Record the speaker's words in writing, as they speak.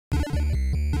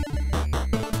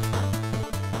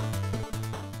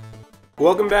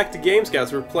Welcome back to Game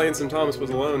Scouts. We're playing some Thomas Was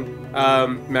Alone.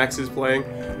 Max is playing.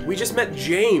 We just met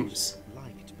James.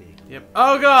 Yep.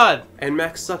 Oh god! And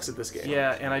Max sucks at this game.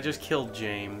 Yeah, and I just killed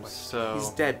James, so... He's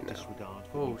dead now.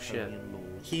 Oh shit.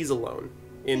 He's alone.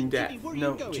 In death.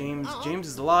 No, James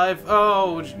is alive.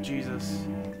 Oh, Jesus.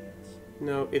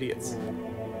 No, idiots.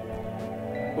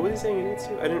 What was he saying idiots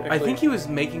to? I didn't actually... I think he was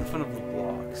making fun of the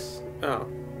blocks. Oh.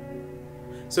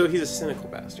 So he's a cynical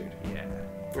bastard. Yeah.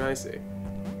 I see.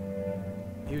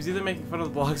 He was either making fun of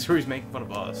the blocks or he's making fun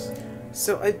of us.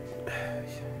 So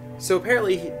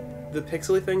apparently the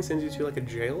pixely thing sends you to like a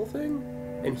jail thing,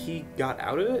 and he got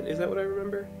out of it. Is that what I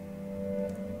remember?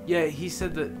 Yeah, he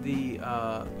said that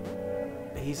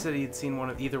he said he'd seen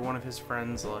either one of his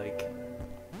friends like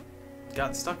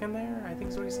got stuck in there. I think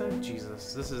is what he said.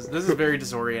 Jesus, this is very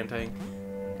disorienting.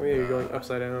 Oh yeah, you're going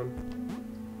upside down.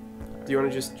 Do you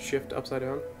want to just shift upside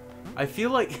down? I feel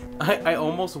like I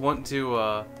almost want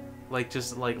to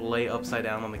just lay upside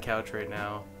down on the couch right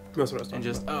now. That's what I was talking and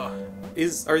just about.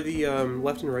 Are the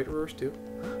left and right reversed too?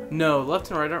 No, left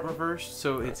and right aren't reversed,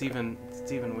 so it's even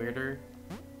weirder.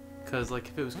 Cause like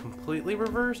if it was completely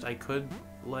reversed, I could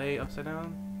lay upside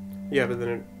down. Yeah, but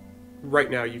then right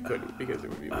now you couldn't because it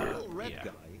would be weird. Red Yeah.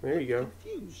 guy There you go.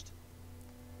 confused.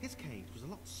 His cage was a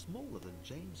lot smaller than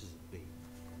James's had been.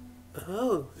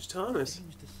 Oh, there's Thomas.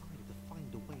 James decided to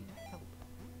find a way to help.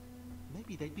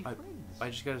 Maybe they'd be friends. I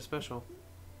just got a special.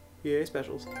 Yay,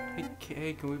 specials.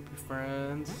 Hey, can we be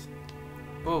friends?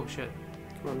 Oh shit!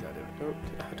 Come on,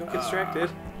 don't get distracted.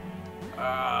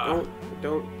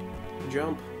 Don't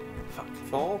jump. Fuck.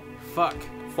 Fall. Fuck.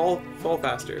 Fall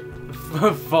faster.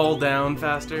 Fall down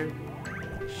faster.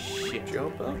 Shit.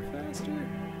 Jump up faster.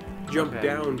 Jump Okay.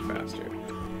 down faster.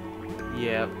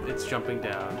 Yeah, it's jumping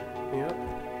down.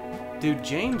 Yep. Dude,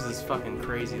 James is fucking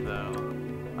crazy though.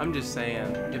 I'm just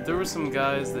saying, if there were some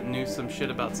guys that knew some shit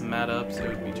about some mad ups, it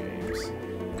would be James.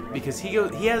 Because he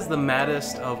has the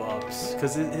maddest of ups.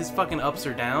 Because his fucking ups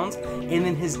are downs, and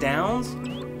then his downs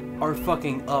are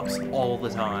fucking ups all the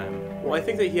time. Well, I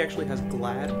think that he actually has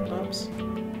glad ups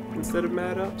instead of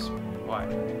mad ups. Why?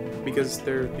 Because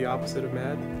they're the opposite of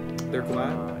mad. They're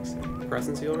glad. I see. Press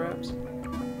and seal wraps.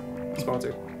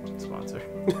 Sponsor. Sponsor.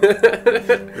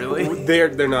 Really?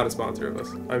 They're not a sponsor of us.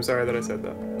 I'm sorry that I said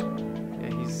that. Yeah,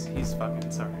 he's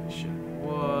fucking sorry as shit.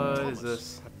 What Thomas is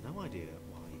this? had no idea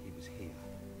why he was here.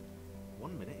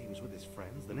 One minute he was with his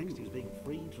friends, the next he was being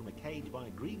freed from a cage by a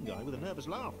green guy with a nervous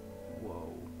laugh.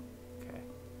 Whoa. Okay.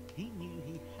 He knew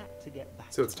he had to get back.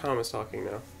 So it's Thomas talking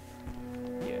now.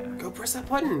 Yeah. Go press that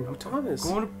button. I'm Thomas.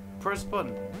 Going to press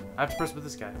button. I have to press it with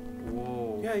this guy.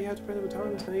 Whoa. Yeah, you have to press it with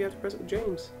Thomas, and then you have to press it with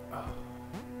James. Oh.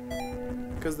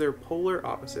 Because they're polar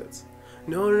opposites.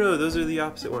 No, those are the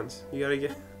opposite ones. You gotta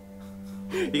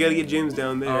get James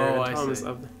down there Oh, and I Thomas see.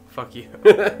 up there. Fuck you.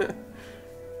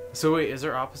 So wait, is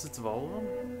there opposites of all of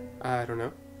them? I don't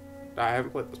know. I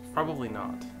haven't played this before. Probably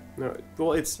not. No,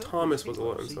 well, it's Thomas Was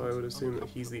Alone, so I would assume that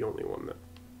he's the only one that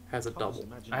has a double.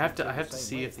 I have to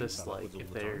see if this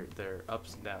if their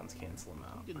ups and downs cancel them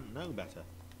out. He didn't know better.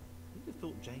 He'd have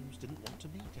thought James didn't want to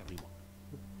meet everyone.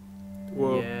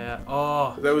 Whoa, Yeah.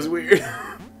 Oh. that was weird.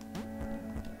 Come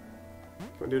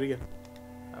on, do it again.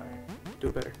 Alright. Do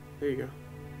it better. There you go.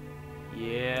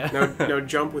 Yeah. Now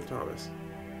jump with Thomas.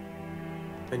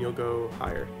 And you'll go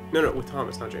higher. No, with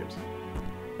Thomas, not James.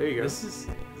 There you go. This.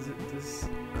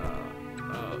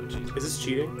 Oh jeez. Is this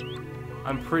cheating?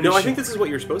 I'm pretty. No, sure. I think this is what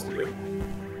you're supposed to do.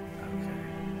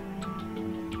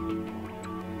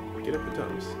 Okay. Get up with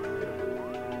Thomas.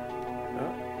 Get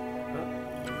up.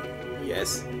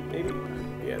 Yes, maybe.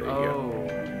 Yeah, there you go.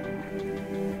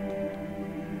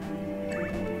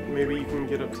 Maybe you can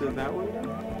get up to that one now?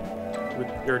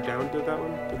 Or down to that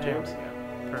one with There James? we go.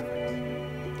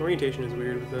 Perfect. Orientation is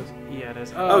weird with this. Yeah, it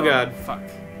is. Oh, God. Fuck.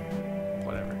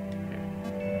 Whatever.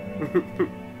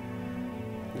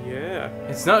 Here. Yeah.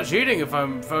 It's not cheating if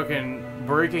I'm fucking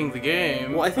breaking the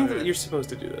game. Well, I think that Okay. you're supposed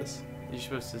to do this. You're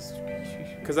supposed to.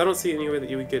 Because I don't see any way that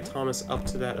you would get Thomas up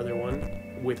to that other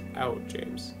one without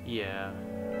James. Yeah.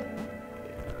 Yeah,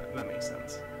 that makes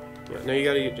sense. Yeah, now you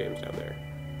gotta get James down there.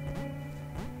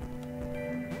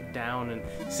 Down and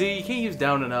see, you can't use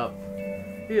down and up.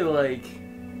 You like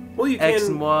Well, you X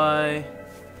and can. Y.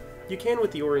 You can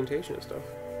with the orientation and stuff.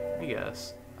 I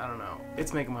guess. I don't know.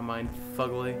 It's making my mind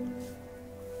fugly.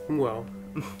 Well,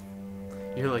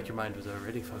 You're like your mind was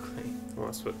already fugly. well,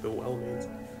 that's what the well means.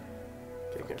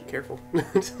 Okay, careful.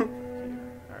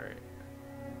 Alright.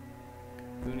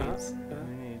 Who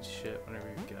needs shit whenever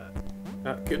you've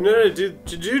got? No,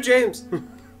 do James.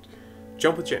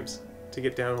 Jump with James to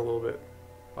get down a little bit.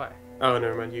 Why? Oh,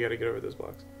 never mind. You gotta get over those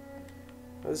blocks.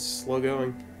 This is slow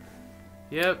going.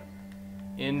 Yep.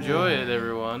 Enjoy it,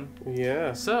 everyone.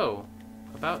 Yeah. So,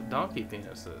 about donkey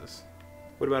penises.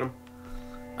 What about him?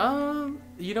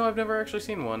 You know, I've never actually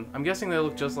seen one. I'm guessing they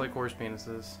look just like horse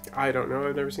penises. I don't know.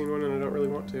 I've never seen one, and I don't really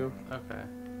want to. Okay.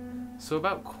 So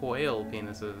about quail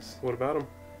penises. What about them?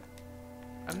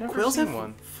 I've never Quails seen have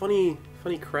one. funny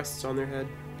crests on their head.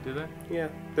 Do they? Yeah,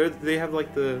 they have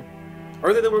like the.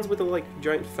 Are they the ones with the like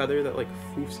giant feather that like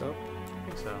foofs up? I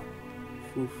think so.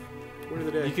 Foof. Word of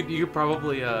the day. You could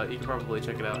probably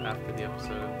check it out after the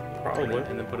episode. Probably.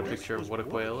 And then put a picture of what a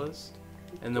quail is.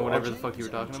 And then whatever the fuck you were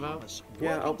talking about.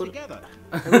 Yeah, I'll put. together.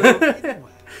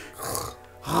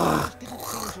 Oh,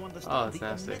 it's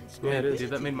nasty. Yeah, it is. Dude,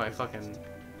 that made my fucking...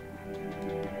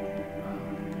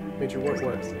 Made your what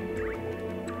wet?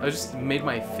 I just made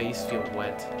my face feel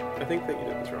wet. I think that you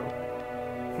did this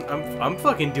wrong. I'm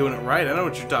fucking doing it right. I know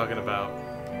what you're talking about.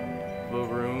 The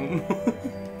room.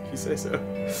 You say so.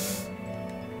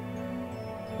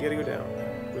 You gotta go down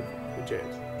with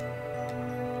James.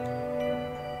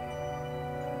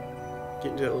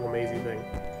 Get into that little mazy thing.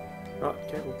 Oh,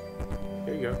 careful.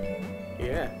 There you go.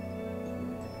 Yeah.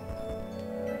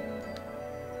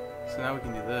 So now we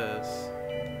can do this.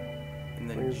 And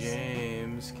then Where's-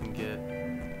 James can get...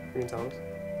 You mean Thomas?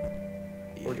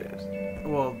 Or James?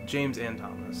 Well, James and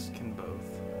Thomas can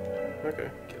both Okay.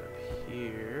 get up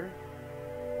here.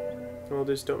 Well,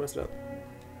 just don't mess it up.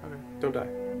 Okay. Don't die.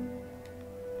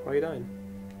 Why are you dying?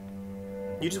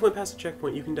 You just went past a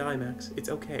checkpoint. You can die, Max. It's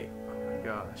okay. Oh my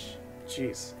gosh.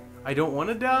 Jeez. I don't want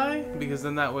to die because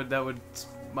then that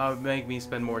would make me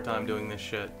spend more time doing this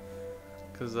shit.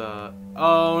 Cause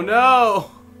oh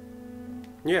no!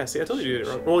 Yeah, see, I told you you did it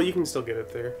wrong. Well, you can still get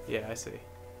it there. Yeah, I see.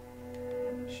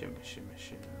 Shimmy, shimmy,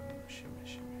 shimmy, shimmy,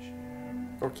 shimmy, shimmy,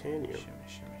 Or can you? shimmy,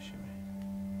 shimmy,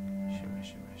 shimmy, shimmy,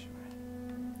 shimmy,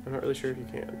 shimmy, I'm not really sure if you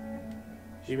can.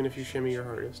 Even if you shimmy your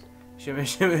hardest. shimmy,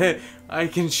 shimmy. I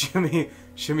can shimmy,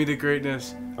 shimmy to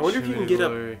greatness. I wonder if you shimmy can to get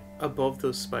up glory. above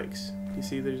those spikes. Do you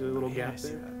see there's a little Yeah, I gap see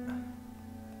there? that.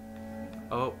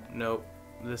 Oh nope,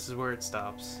 this is where it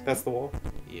stops. That's the wall?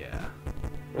 Yeah.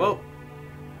 Well,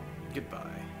 goodbye.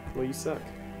 Well, you suck.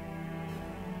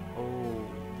 Oh,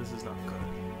 this is not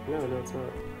good. No, it's not.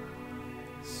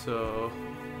 So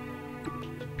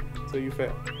So you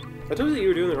fail. I told you that you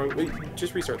were doing it wrong. Wait,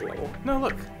 just restart the level. no,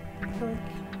 look.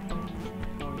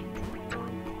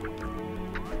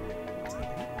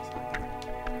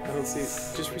 I don't see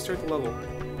it. Just restart the level.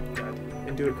 God.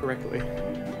 And do it correctly.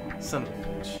 Son of a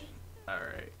bitch.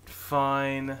 Alright,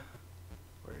 fine.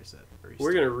 Where is it?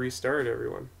 We're gonna restart,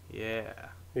 everyone. Yeah.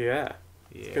 Yeah.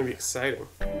 Yeah. It's gonna be exciting.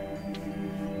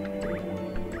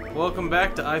 Welcome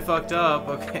back to I Fucked Up.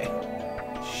 Okay.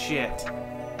 Shit.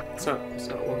 It's not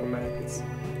welcome back.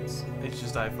 It's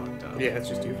just I fucked up. Yeah, it's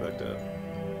just you fucked up.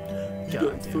 You God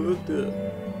got damn it. fucked up.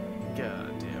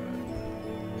 God damn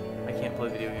it. I can't play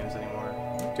video games anymore.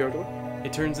 Do you have to?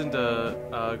 It turns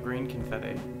into green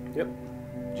confetti. Yep.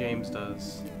 James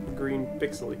does. Green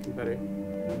pixely confetti.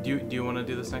 Do you want to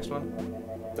do this next one?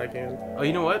 I can. Oh,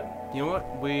 you know what?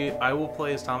 I will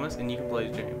play as Thomas and you can play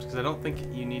as James because I don't think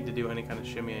you need to do any kind of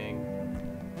shimmying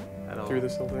at all. Through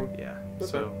this whole thing? Yeah.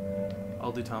 That's So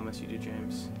I'll do Thomas, you do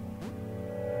James.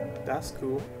 That's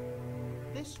cool.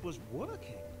 This was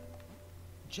working.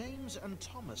 James and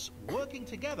Thomas working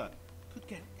together could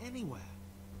get anywhere.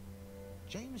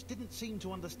 James didn't seem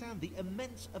to understand the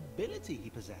immense ability he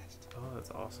possessed. Oh, that's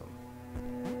awesome.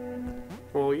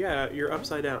 Well, yeah, you're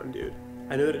upside down, dude.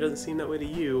 I know that it doesn't seem that way to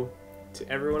you. To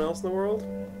everyone else in the world,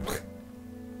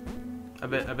 I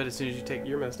bet as soon as you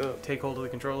you're messed up. take hold of the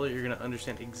controller, you're gonna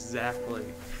understand exactly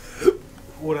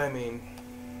what I mean.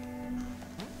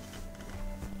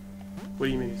 What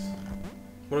do you mean?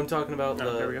 When I'm talking about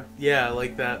Oh, there we go. Yeah,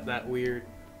 like that weird.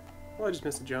 Well, I just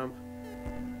missed a jump.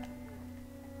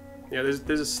 Yeah,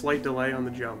 there's a slight delay on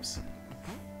the jumps.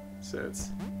 So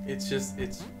It's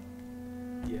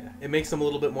yeah, it makes them a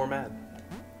little bit more mad.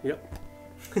 Yep.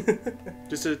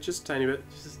 just a tiny bit.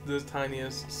 Just the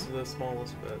tiniest, the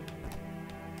smallest bit.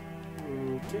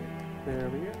 Okay, there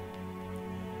we go.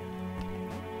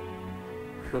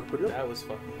 That was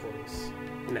fucking close.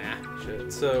 Nah.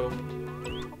 Shit. So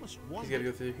Thomas he's won. gotta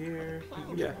go through here.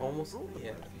 Yeah. Almost.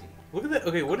 Yeah. Look at that.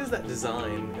 Okay, what is that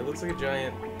design? It looks like a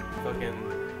giant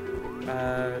fucking.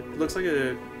 Looks like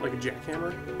a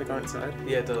jackhammer, like on its side,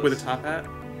 Yeah, it does. with a top hat,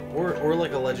 Or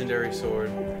like a legendary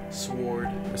sword. Sword.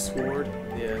 a sword.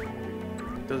 Yeah.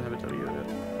 It doesn't have a W in it.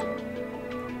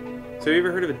 So have you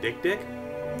ever heard of a dick?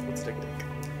 What's Dick Dick?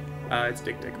 It's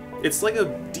dick. It's like a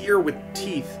deer with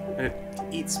teeth, and it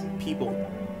eats people.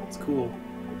 It's cool.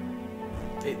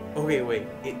 Okay, wait.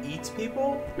 It eats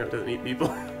people? No, it doesn't eat people.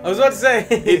 I was about to say.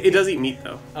 It does eat meat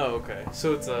though. Oh, okay.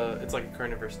 So it's like a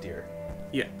carnivorous deer.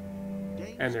 Yeah.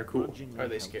 And they're cool. Are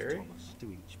they scary?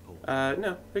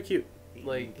 No, they're cute.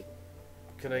 Like,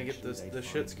 could I get the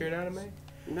shit scared out of me?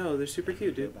 No, they're super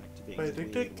cute, dude. Wait,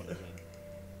 they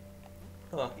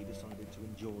Huh. He decided to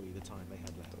enjoy the time they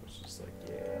had left. I was just like,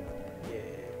 yeah.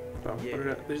 Oh, Yeah. what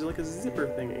did there's like a zipper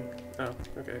thingy. Oh,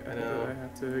 okay. I No. know I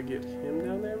have to get him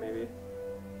down there, maybe?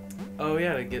 Oh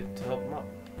yeah, to help him up.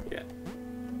 Yeah.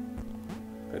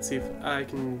 Let's see if I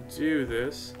can do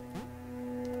this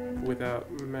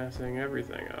without messing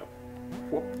everything up.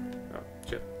 Whoop. Oh,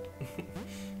 shit.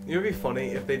 It would be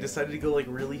funny if they decided to go like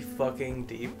really fucking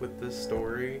deep with this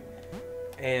story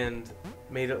and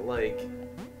made it like,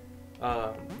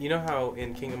 you know how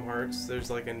in Kingdom Hearts there's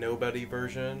like a nobody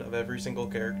version of every single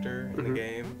character in the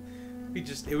game?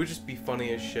 It would just be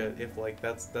funny as shit if like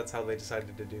that's how they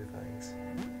decided to do things.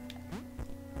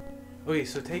 Okay,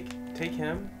 so take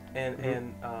him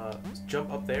and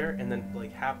jump up there and then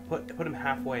like put him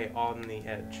halfway on the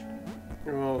edge.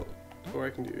 Well, or I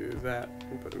can do that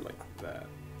and put him like that.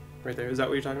 Right there. Is that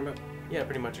what you're talking about? Yeah,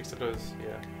 pretty much, except it was,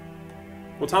 yeah.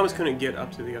 Well, Thomas couldn't get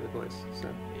up to the other place, so.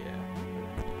 Yeah.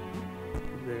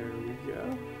 There we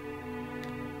go.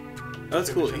 Oh, that's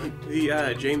cool.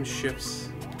 The James shifts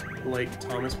like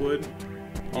Thomas would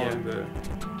on the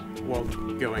while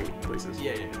going places.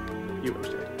 Yeah. You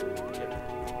understand?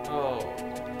 Yep. Oh.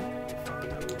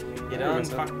 You done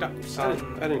fucked up,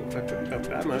 son. I didn't fuck up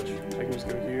that much. I can just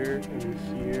go here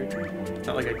and here. It's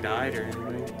not like I died or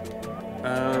anything.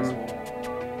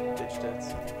 Bitch tits.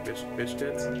 Bitch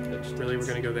tits? Really? We're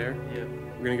gonna go there? Yep.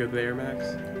 We're gonna go there,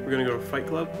 Max? We're gonna go to Fight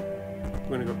Club?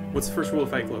 We're gonna go... What's the first rule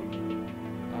of Fight Club?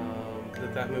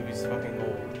 That movie's fucking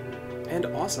old. And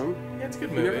awesome. Yeah, it's a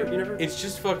good movie. You never... It's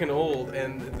just fucking old,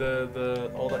 and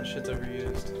the all that shit's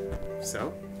overused.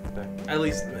 So? At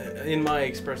least, in my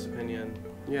express opinion.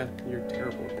 Yeah, your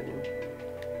terrible opinion.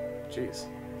 Jeez.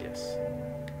 Yes.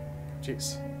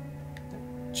 Jeez.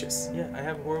 Jeez. Yeah, I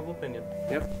have a horrible opinion.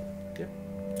 Yep. Yep.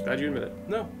 Glad you admit it.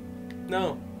 No.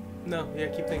 Yeah,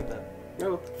 keep thinking that.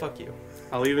 No. Fuck you.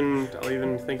 I'll even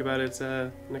think about it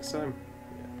next time.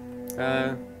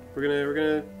 Yeah. We're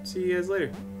gonna see you guys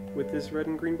later with this red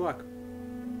and green block.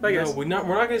 Bye, guys. No, we're not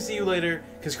gonna see you later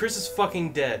because Chris is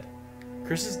fucking dead.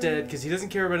 Chris is dead because he doesn't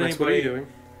care about Max, anybody. what are you doing?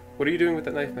 What are you doing with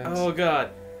that knife, Max? Oh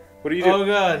god. What are you doing? Oh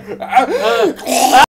god.